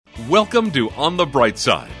Welcome to On the Bright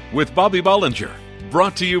Side with Bobby Bollinger,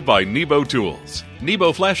 brought to you by Nebo Tools.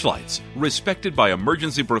 Nebo flashlights, respected by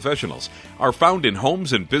emergency professionals, are found in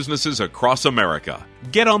homes and businesses across America.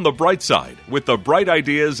 Get on the bright side with the bright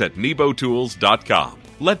ideas at nebotools.com.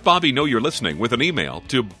 Let Bobby know you're listening with an email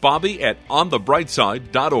to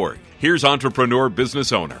bobby@onthebrightside.org. Here's entrepreneur,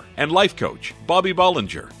 business owner, and life coach Bobby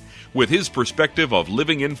Bollinger with his perspective of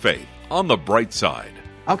living in faith on the bright side.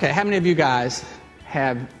 Okay, how many of you guys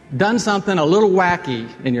have done something a little wacky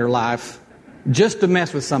in your life just to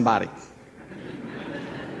mess with somebody?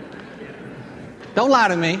 Don't lie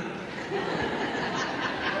to me.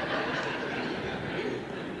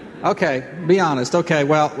 Okay, be honest. Okay,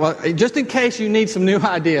 well, just in case you need some new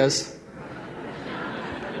ideas,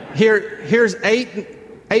 here's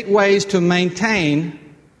eight ways to maintain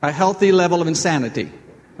a healthy level of insanity.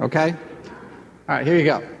 Okay? All right, here you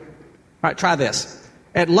go. All right, try this.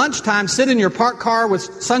 At lunchtime, sit in your parked car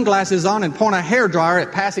with sunglasses on and point a hairdryer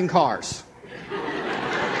at passing cars.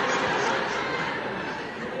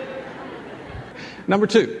 Number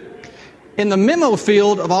 2, in the memo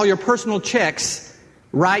field of all your personal checks,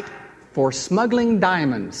 write for smuggling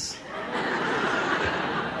diamonds.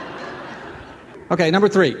 Okay, number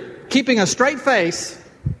 3, keeping a straight face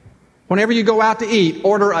whenever you go out to eat,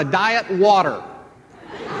 order a diet water.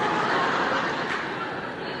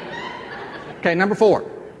 Okay, number 4,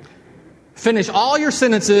 finish all your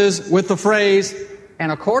sentences with the phrase,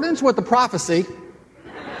 in accordance with the prophecy.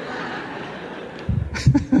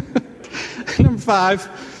 Number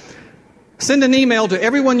 5, send an email to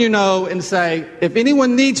everyone you know and say, if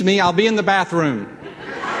anyone needs me, I'll be in the bathroom.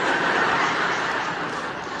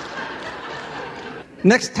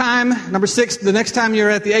 Next time, number 6, the next time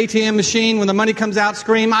you're at the ATM machine, when the money comes out,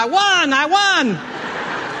 scream, I won, I won.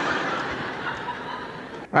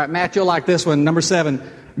 All right, Matt, you'll like this one. Number 7,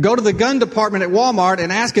 go to the gun department at Walmart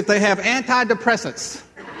and ask if they have antidepressants.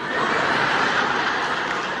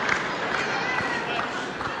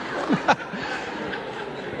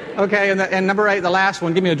 Okay, and number 8, the last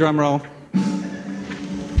one. Give me a drum roll.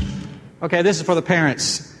 Okay, this is for the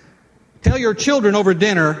parents. Tell your children over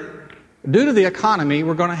dinner, due to the economy,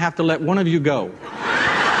 we're going to have to let one of you go.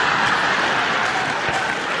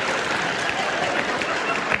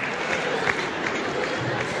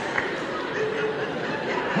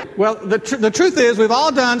 Well, the truth is, we've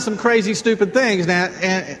all done some crazy, stupid things. Now,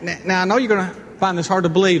 I know you're going to find this hard to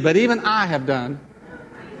believe, but even I have done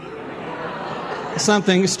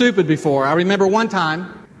something stupid before. I remember one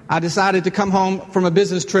time I decided to come home from a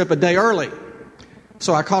business trip a day early.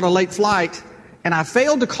 So I caught a late flight, and I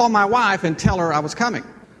failed to call my wife and tell her I was coming.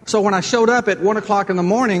 So when I showed up at 1 o'clock in the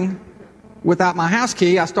morning without my house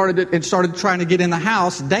key, I started trying to get in the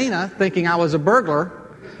house. Dana, thinking I was a burglar,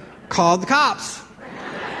 called the cops.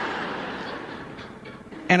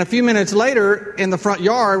 And a few minutes later, in the front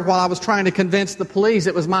yard, while I was trying to convince the police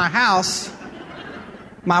it was my house,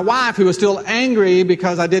 my wife, who was still angry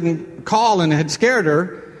because I didn't call and had scared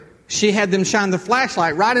her, she had them shine the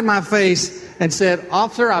flashlight right in my face and said,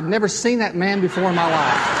 Officer, I've never seen that man before in my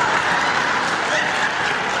life.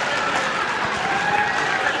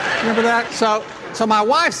 Remember that? So my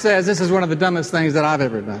wife says this is one of the dumbest things that I've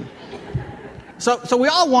ever done. So we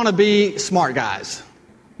all want to be smart guys.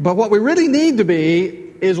 But what we really need to be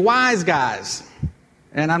is wise guys.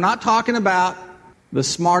 And I'm not talking about the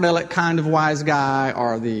smart aleck kind of wise guy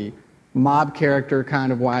or the mob character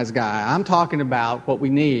kind of wise guy. I'm talking about what we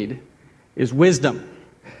need is wisdom.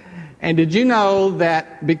 And did you know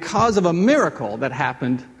that because of a miracle that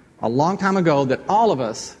happened a long time ago, that all of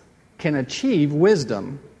us can achieve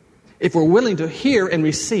wisdom if we're willing to hear and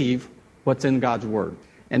receive what's in God's Word?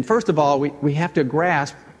 And first of all, we have to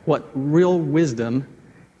grasp what real wisdom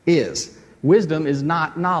is. Wisdom is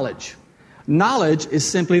not knowledge. Knowledge is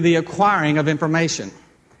simply the acquiring of information.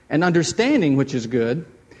 And understanding, which is good,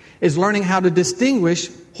 is learning how to distinguish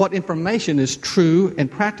what information is true and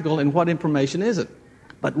practical and what information isn't.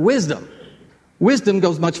 But wisdom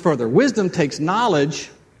goes much further. Wisdom takes knowledge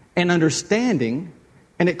and understanding,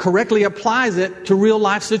 and it correctly applies it to real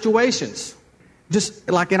life situations, just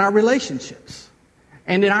like in our relationships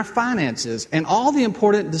and in our finances and all the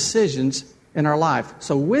important decisions in our life.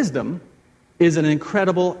 So wisdom is an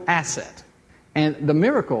incredible asset. And the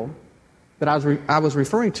miracle that I was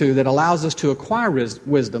referring to that allows us to acquire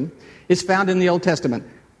wisdom is found in the Old Testament.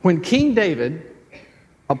 When King David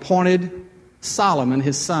appointed Solomon,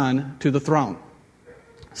 his son, to the throne.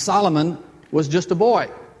 Solomon was just a boy.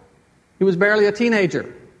 He was barely a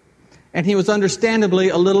teenager. And he was understandably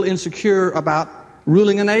a little insecure about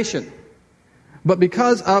ruling a nation. But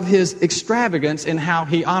because of his extravagance in how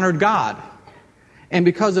he honored God, and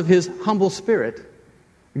because of his humble spirit,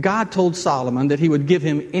 God told Solomon that he would give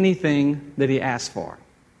him anything that he asked for.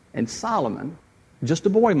 And Solomon, just a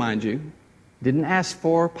boy, mind you, didn't ask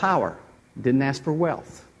for power, didn't ask for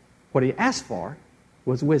wealth. What he asked for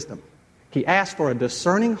was wisdom. He asked for a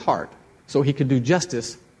discerning heart so he could do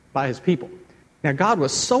justice by his people. Now, God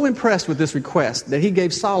was so impressed with this request that he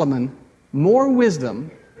gave Solomon more wisdom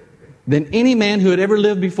than any man who had ever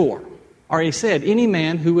lived before. Or he said, any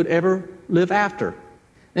man who would ever live after.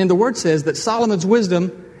 And the word says that Solomon's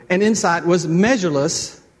wisdom and insight was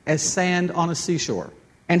measureless as sand on a seashore.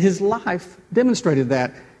 And his life demonstrated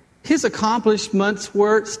that. His accomplishments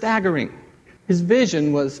were staggering. His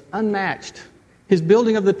vision was unmatched. His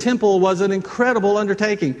building of the temple was an incredible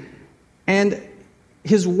undertaking. And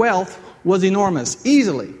his wealth was enormous.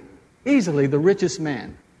 Easily the richest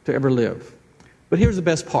man to ever live. But here's the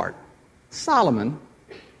best part. Solomon,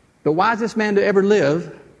 the wisest man to ever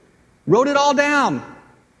live, wrote it all down.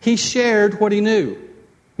 He shared what he knew.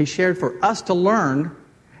 He shared for us to learn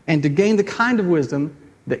and to gain the kind of wisdom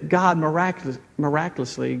that God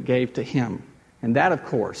miraculously gave to him. And that, of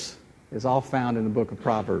course, is all found in the book of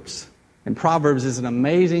Proverbs. And Proverbs is an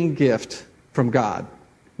amazing gift from God.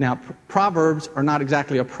 Now, Proverbs are not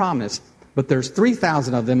exactly a promise, but there's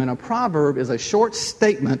 3,000 of them, and a proverb is a short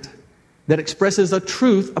statement that expresses a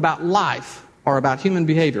truth about life or about human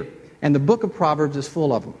behavior. And the book of Proverbs is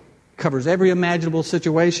full of them. It covers every imaginable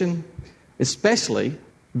situation, especially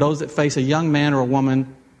those that face a young man or a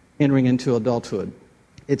woman entering into adulthood.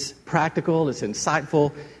 It's practical, it's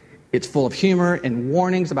insightful, it's full of humor and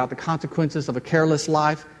warnings about the consequences of a careless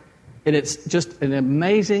life. And it's just an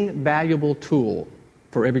amazing, valuable tool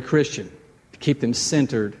for every Christian to keep them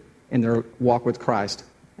centered in their walk with Christ.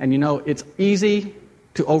 And you know, it's easy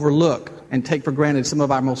to overlook and take for granted some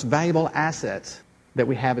of our most valuable assets that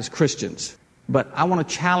we have as Christians. But I want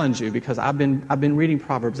to challenge you, because I've been reading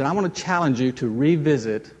Proverbs, and I want to challenge you to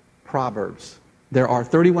revisit Proverbs. There are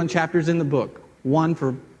 31 chapters in the book, one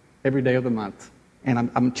for every day of the month.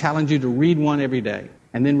 And I'm challenging you to read one every day,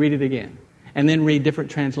 and then read it again, and then read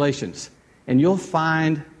different translations. And you'll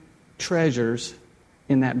find treasures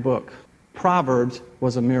in that book. Proverbs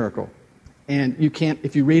was a miracle. And you can't,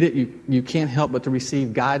 if you read it, you can't help but to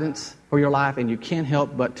receive guidance for your life, and you can't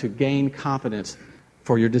help but to gain confidence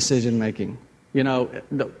for your decision making. You know,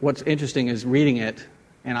 what's interesting is reading it,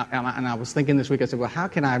 and I was thinking this week, I said, well, how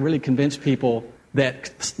can I really convince people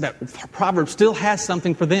that Proverbs still has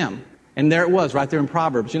something for them? And there it was, right there in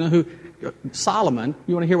Proverbs. You know who? Solomon.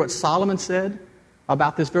 You want to hear what Solomon said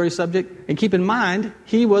about this very subject? And keep in mind,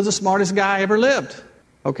 he was the smartest guy ever lived.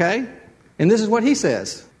 Okay? And this is what he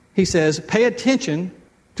says. He says, pay attention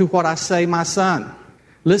to what I say, my son.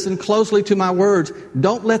 Listen closely to my words.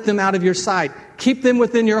 Don't let them out of your sight. Keep them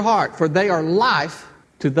within your heart, for they are life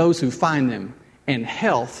to those who find them, and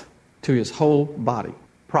health to his whole body.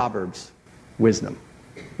 Proverbs, wisdom.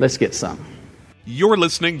 Let's get some. You're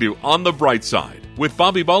listening to On the Bright Side with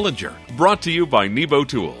Bobby Bollinger, brought to you by Nebo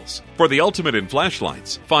Tools. For the ultimate in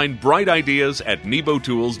flashlights, find bright ideas at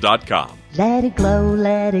nebotools.com. Let it glow,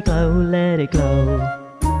 let it glow, let it glow.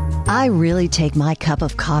 I really take my cup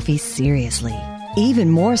of coffee seriously. Even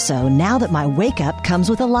more so now that my wake-up comes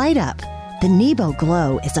with a light-up. The Nebo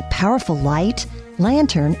Glow is a powerful light,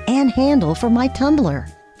 lantern, and handle for my tumbler.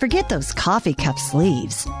 Forget those coffee cup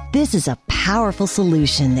sleeves. This is a powerful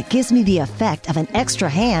solution that gives me the effect of an extra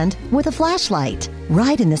hand with a flashlight,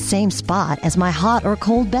 right in the same spot as my hot or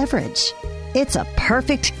cold beverage. It's a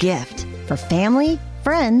perfect gift for family,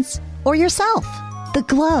 friends, or yourself. The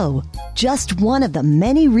Glow, just one of the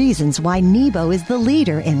many reasons why Nebo is the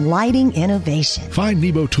leader in lighting innovation. Find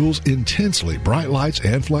Nebo Tools' intensely bright lights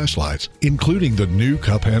and flashlights, including the new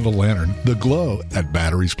cup handle lantern, The Glow, at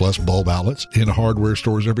Batteries Plus bulb outlets, in hardware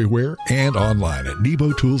stores everywhere, and online at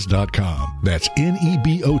nebotools.com. That's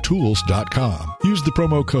nebotools.com. Use the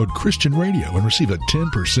promo code Christian Radio and receive a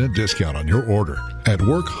 10% discount on your order at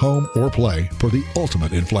work, home, or play for the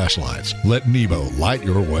ultimate in flashlights. Let Nebo light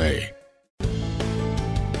your way.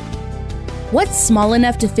 What's small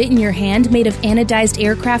enough to fit in your hand, made of anodized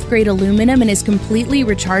aircraft-grade aluminum and is completely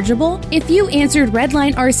rechargeable? If you answered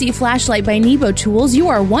Redline RC Flashlight by Nebo Tools, you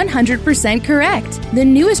are 100% correct. The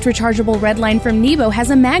newest rechargeable Redline from Nebo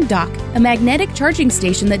has a MagDock, a magnetic charging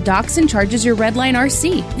station that docks and charges your Redline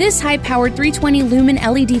RC. This high-powered 320 lumen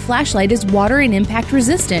LED flashlight is water and impact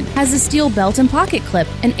resistant, has a steel belt and pocket clip,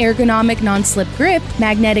 an ergonomic non-slip grip,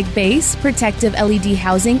 magnetic base, protective LED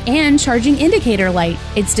housing, and charging indicator light.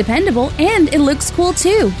 It's dependable and And it looks cool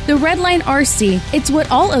too. The Redline RC. It's what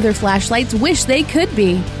all other flashlights wish they could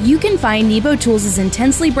be. You can find Nebo Tools'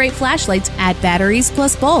 intensely bright flashlights at Batteries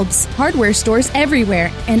Plus Bulbs, hardware stores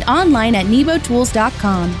everywhere, and online at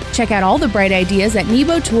nebotools.com. Check out all the bright ideas at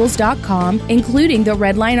nebotools.com, including the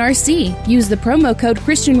Redline RC. Use the promo code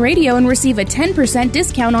Christian Radio and receive a 10%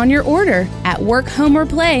 discount on your order. At work, home, or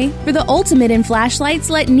play, for the ultimate in flashlights,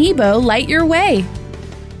 let Nebo light your way.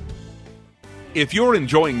 If you're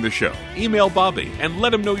enjoying the show, email Bobby and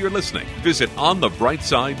let him know you're listening. Visit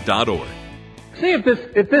onthebrightside.org. See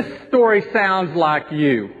if this story sounds like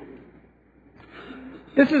you.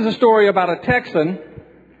 This is a story about a Texan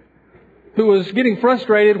who was getting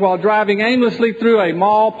frustrated while driving aimlessly through a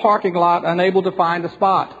mall parking lot, unable to find a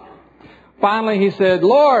spot. Finally, he said,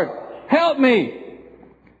 "Lord, help me.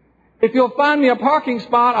 If you'll find me a parking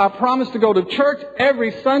spot, I promise to go to church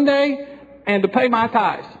every Sunday and to pay my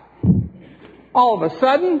tithes." All of a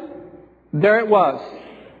sudden, there it was,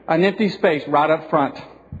 an empty space right up front.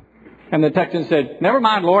 And the Texan said, "Never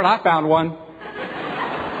mind, Lord, I found one."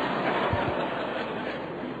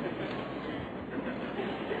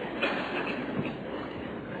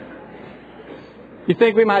 You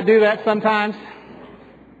think we might do that sometimes?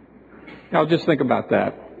 Now, just think about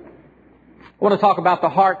that. I want to talk about the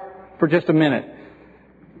heart for just a minute.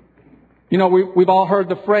 You know, we've all heard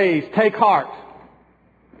the phrase, "take heart."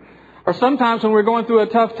 Or sometimes when we're going through a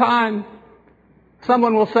tough time,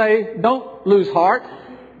 someone will say, "Don't lose heart."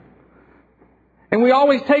 And we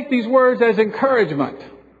always take these words as encouragement.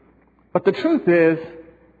 But the truth is,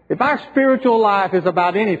 if our spiritual life is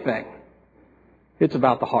about anything, it's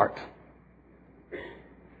about the heart.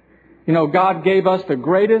 You know, God gave us the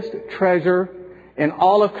greatest treasure in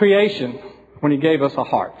all of creation when He gave us a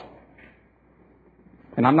heart.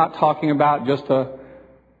 And I'm not talking about just a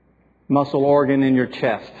muscle organ in your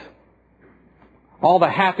chest. All the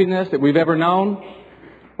happiness that we've ever known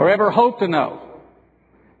or ever hoped to know,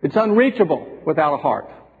 it's unreachable without a heart.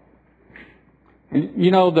 And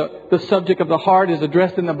you know, the subject of the heart is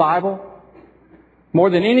addressed in the Bible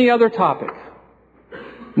more than any other topic,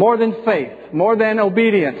 more than faith, more than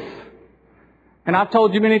obedience. And I've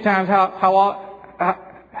told you many times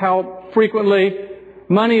how frequently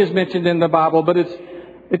money is mentioned in the Bible, but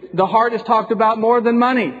the heart is talked about more than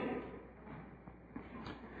money.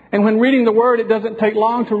 And when reading the Word, it doesn't take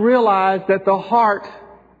long to realize that the heart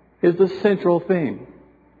is the central theme.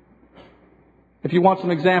 If you want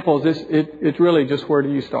some examples, it's really just where do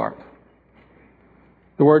you start?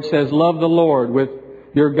 The Word says, "Love the Lord with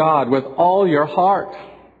your God with all your heart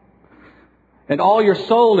and all your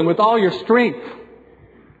soul and with all your strength."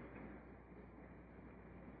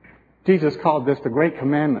 Jesus called this the great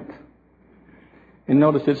commandment. And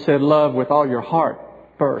notice it said, "Love with all your heart"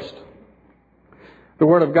 first. The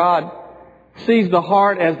Word of God sees the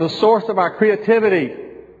heart as the source of our creativity,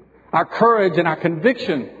 our courage, and our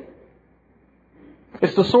conviction.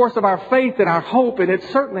 It's the source of our faith and our hope, and it's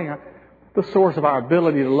certainly the source of our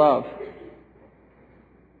ability to love.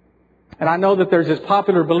 And I know that there's this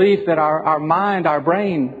popular belief that our mind, our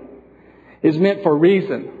brain, is meant for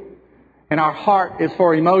reason, and our heart is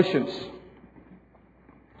for emotions.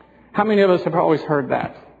 How many of us have always heard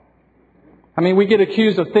that? I mean, we get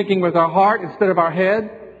accused of thinking with our heart instead of our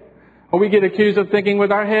head. Or we get accused of thinking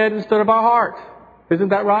with our head instead of our heart. Isn't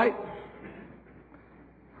that right?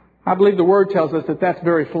 I believe the Word tells us that that's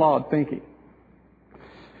very flawed thinking.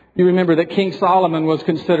 You remember that King Solomon was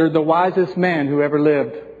considered the wisest man who ever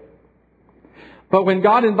lived. But when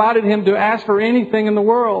God invited him to ask for anything in the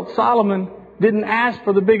world, Solomon didn't ask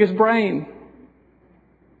for the biggest brain.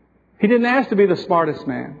 He didn't ask to be the smartest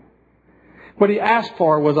man. What he asked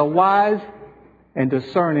for was a wise and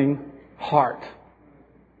discerning heart.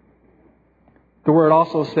 The Word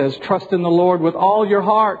also says, "Trust in the Lord with all your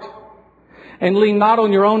heart and lean not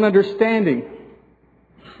on your own understanding."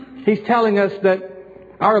 He's telling us that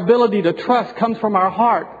our ability to trust comes from our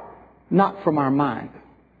heart, not from our mind.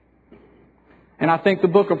 And I think the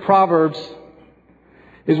book of Proverbs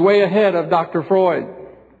is way ahead of Dr. Freud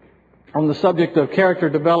on the subject of character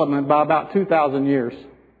development by about 2,000 years.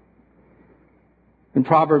 In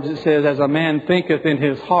Proverbs it says, "As a man thinketh in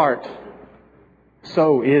his heart,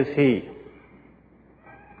 so is he."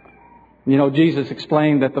 You know, Jesus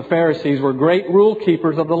explained that the Pharisees were great rule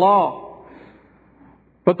keepers of the law.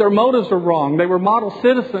 But their motives were wrong. They were model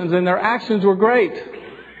citizens and their actions were great.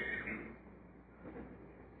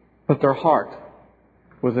 But their heart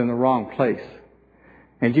was in the wrong place.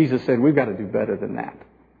 And Jesus said, we've got to do better than that.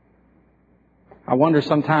 I wonder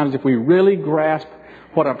sometimes if we really grasp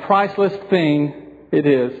what a priceless thing it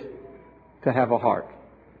is to have a heart.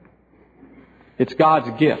 It's God's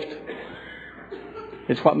gift.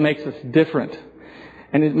 It's what makes us different.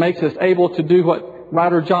 And it makes us able to do what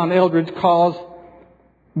writer John Eldredge calls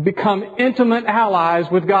become intimate allies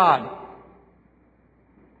with God.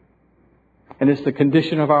 And it's the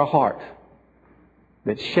condition of our heart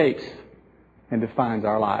that shapes and defines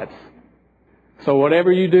our lives. So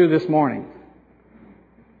whatever you do this morning,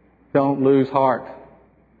 don't lose heart.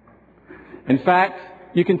 In fact,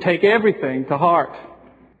 you can take everything to heart.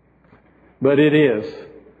 But it is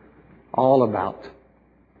all about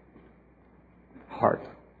heart.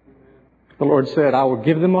 The Lord said, I will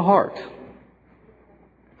give them a heart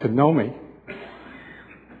to know me,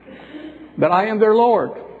 that I am their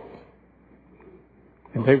Lord,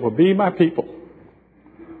 and they will be my people,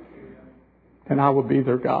 and I will be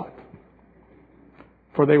their God.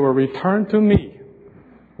 For they will return to me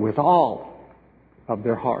with all of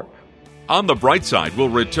their heart. On the Bright Side will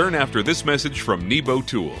return after this message from Nebo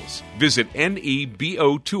Tools. Visit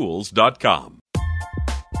nebotools.com.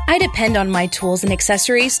 I depend on my tools and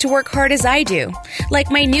accessories to work hard as I do,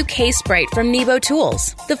 like my new Case Bright from Nebo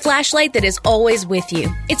Tools, the flashlight that is always with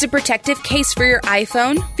you. It's a protective case for your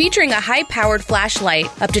iPhone, featuring a high-powered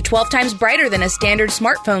flashlight, up to 12 times brighter than a standard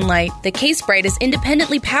smartphone light. The Case Bright is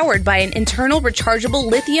independently powered by an internal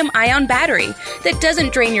rechargeable lithium-ion battery that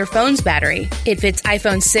doesn't drain your phone's battery. It fits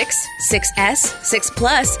iPhone 6, 6S, 6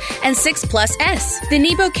 Plus, and 6 Plus S. The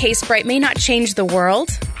Nebo Case Bright may not change the world,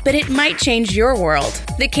 but it might change your world.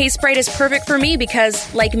 The Case Bright is perfect for me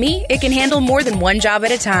because, like me, it can handle more than one job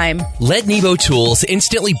at a time. Let Nebo Tools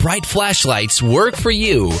instantly bright flashlights work for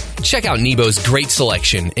you. Check out Nebo's great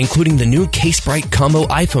selection, including the new Case Bright Combo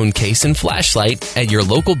iPhone case and flashlight at your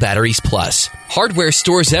local Batteries Plus, hardware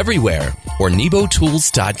stores everywhere, or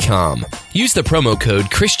nebotools.com. Use the promo code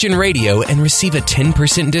Christian Radio and receive a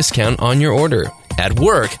 10% discount on your order. At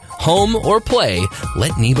work, home, or play,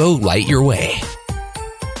 let Nebo light your way.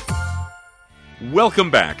 Welcome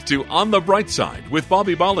back to On the Bright Side with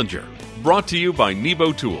Bobby Bollinger, brought to you by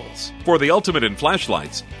Nebo Tools. For the ultimate in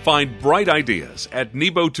flashlights, find bright ideas at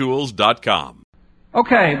nebotools.com.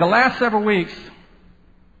 Okay, the last several weeks,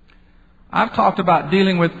 I've talked about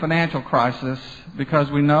dealing with financial crisis because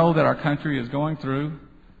we know that our country is going through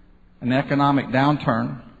an economic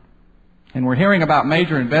downturn. And we're hearing about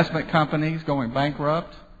major investment companies going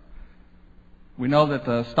bankrupt. We know that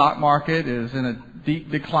the stock market is in a deep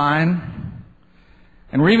decline.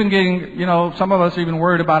 And we're even getting, some of us are even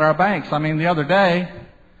worried about our banks. I mean, the other day,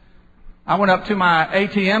 I went up to my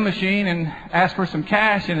ATM machine and asked for some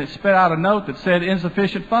cash, and it spit out a note that said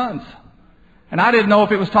insufficient funds. And I didn't know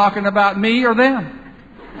if it was talking about me or them.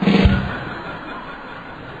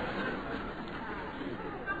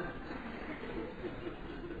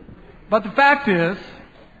 But the fact is,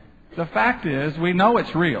 we know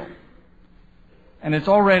it's real. And it's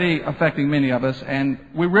already affecting many of us, and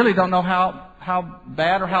we really don't know how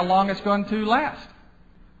bad or how long it's going to last.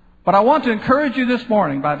 But I want to encourage you this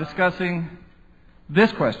morning by discussing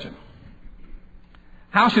this question.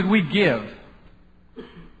 How should we give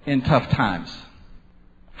in tough times?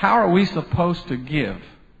 How are we supposed to give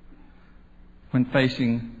when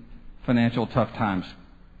facing financial tough times?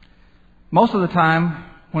 Most of the time,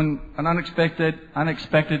 when an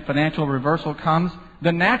unexpected financial reversal comes,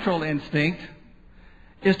 the natural instinct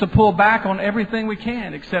is to pull back on everything we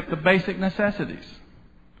can except the basic necessities.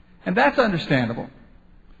 And that's understandable.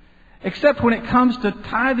 Except when it comes to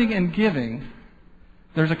tithing and giving,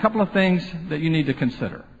 there's a couple of things that you need to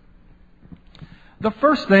consider. The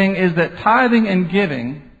first thing is that tithing and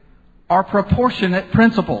giving are proportionate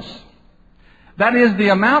principles. That is, the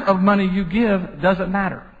amount of money you give doesn't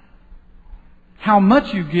matter. How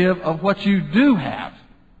much you give of what you do have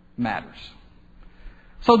matters.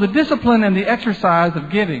 So the discipline and the exercise of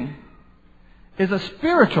giving is a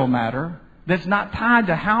spiritual matter that's not tied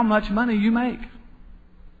to how much money you make.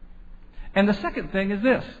 And the second thing is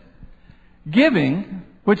this. Giving,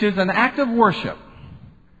 which is an act of worship,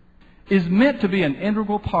 is meant to be an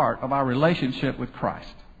integral part of our relationship with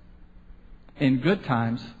Christ in good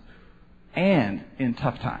times and in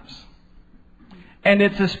tough times. And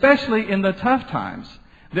it's especially in the tough times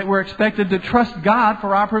that we're expected to trust God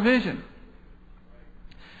for our provision.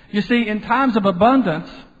 You see, in times of abundance,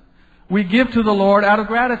 we give to the Lord out of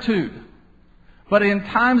gratitude. But in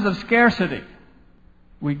times of scarcity,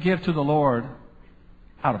 we give to the Lord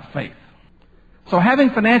out of faith. So having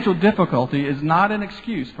financial difficulty is not an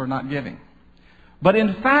excuse for not giving, but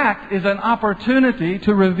in fact is an opportunity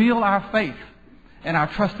to reveal our faith and our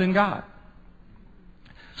trust in God.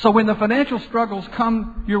 So when the financial struggles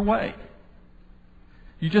come your way,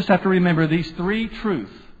 you just have to remember these three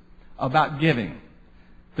truths about giving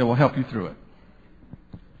that will help you through it.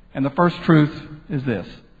 And the first truth is this: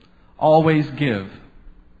 always give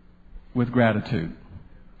with gratitude.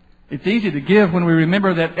 It's easy to give when we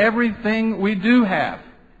remember that everything we do have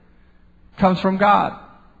comes from God.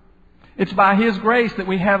 It's by His grace that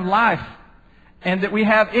we have life and that we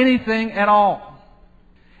have anything at all.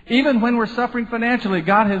 Even when we're suffering financially,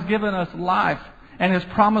 God has given us life and has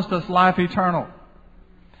promised us life eternal.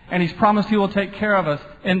 And He's promised He will take care of us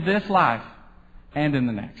in this life and in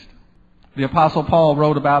the next. The Apostle Paul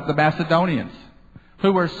wrote about the Macedonians,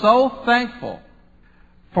 who were so thankful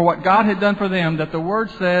for what God had done for them that the Word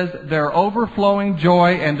says their overflowing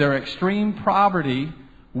joy and their extreme poverty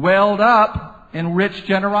welled up in rich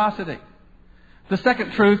generosity. The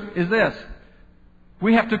second truth is this: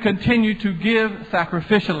 we have to continue to give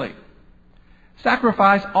sacrificially.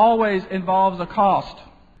 Sacrifice always involves a cost,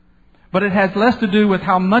 but it has less to do with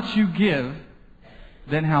how much you give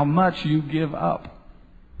than how much you give up.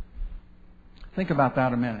 Think about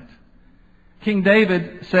that a minute. King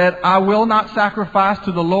David said, "I will not sacrifice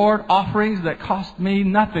to the Lord offerings that cost me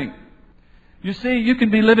nothing." You see, you can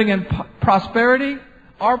be living in prosperity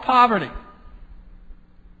or poverty,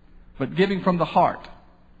 but giving from the heart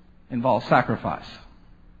involves sacrifice.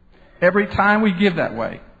 Every time we give that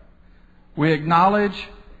way, we acknowledge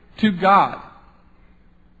to God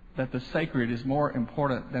that the sacred is more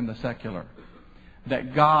important than the secular,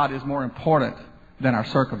 that God is more important than our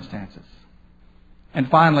circumstances. And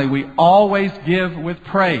finally, we always give with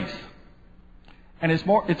praise. And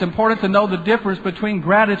it's important to know the difference between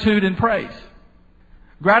gratitude and praise.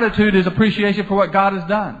 Gratitude is appreciation for what God has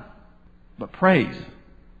done. But praise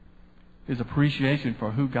is appreciation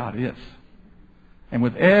for who God is. And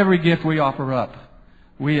with every gift we offer up,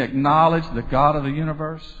 we acknowledge the God of the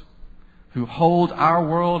universe, who holds our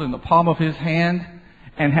world in the palm of His hand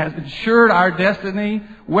and has ensured our destiny,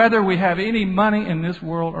 whether we have any money in this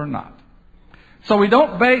world or not. So we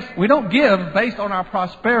don't give based on our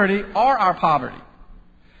prosperity or our poverty.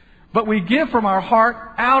 But we give from our heart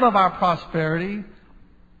out of our prosperity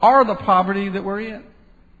or the poverty that we're in.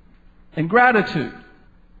 In gratitude,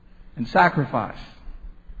 in sacrifice,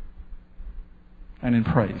 and in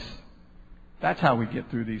praise. That's how we get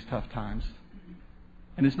through these tough times.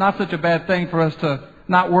 And it's not such a bad thing for us to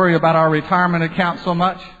not worry about our retirement account so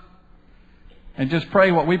much and just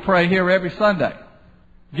pray what we pray here every Sunday.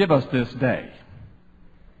 Give us this day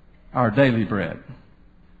our daily bread.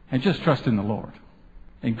 And just trust in the Lord.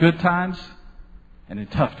 In good times and in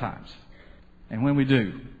tough times. And when we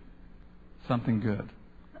do, something good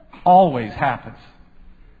always happens.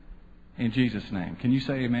 In Jesus' name. Can you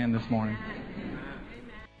say amen this morning?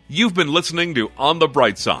 You've been listening to On the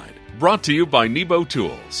Bright Side, brought to you by Nebo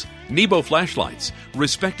Tools. Nebo flashlights,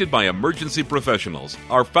 respected by emergency professionals,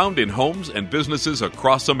 are found in homes and businesses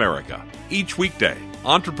across America. Each weekday,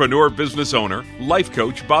 entrepreneur, business owner, life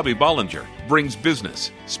coach Bobby Bollinger brings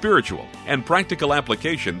business, spiritual, and practical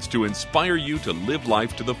applications to inspire you to live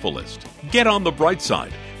life to the fullest. Get on the bright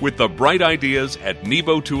side with the bright ideas at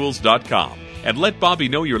nebotools.com and let Bobby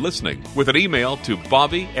know you're listening with an email to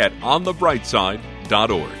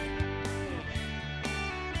bobby@onthebrightside.org.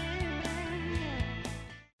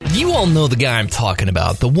 You all know the guy I'm talking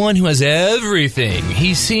about, the one who has everything.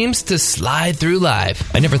 He seems to slide through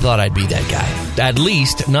life. I never thought I'd be that guy. At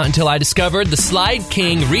least, not until I discovered the Slide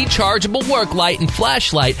King rechargeable work light and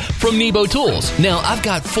flashlight from Nebo Tools. Now, I've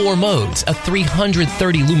got 4 modes: a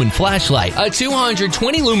 330 lumen flashlight, a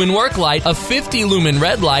 220 lumen work light, a 50 lumen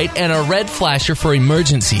red light, and a red flasher for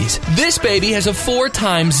emergencies. This baby has a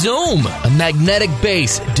 4-time zoom, a magnetic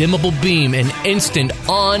base, dimmable beam, and instant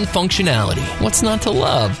on functionality. What's not to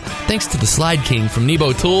love? Thanks to the Slide King from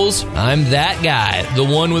Nebo Tools, I'm that guy, the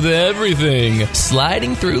one with everything,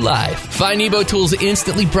 sliding through life. Find Nebo Tools'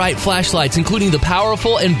 instantly bright flashlights, including the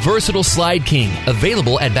powerful and versatile Slide King,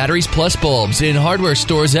 available at Batteries Plus bulbs in hardware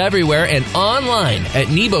stores everywhere and online at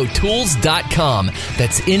nebotools.com.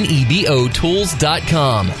 That's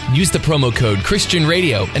nebotools.com. Use the promo code Christian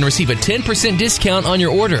Radio and receive a 10% discount on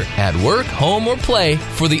your order at work, home, or play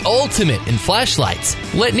for the ultimate in flashlights.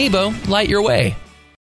 Let Nebo light your way.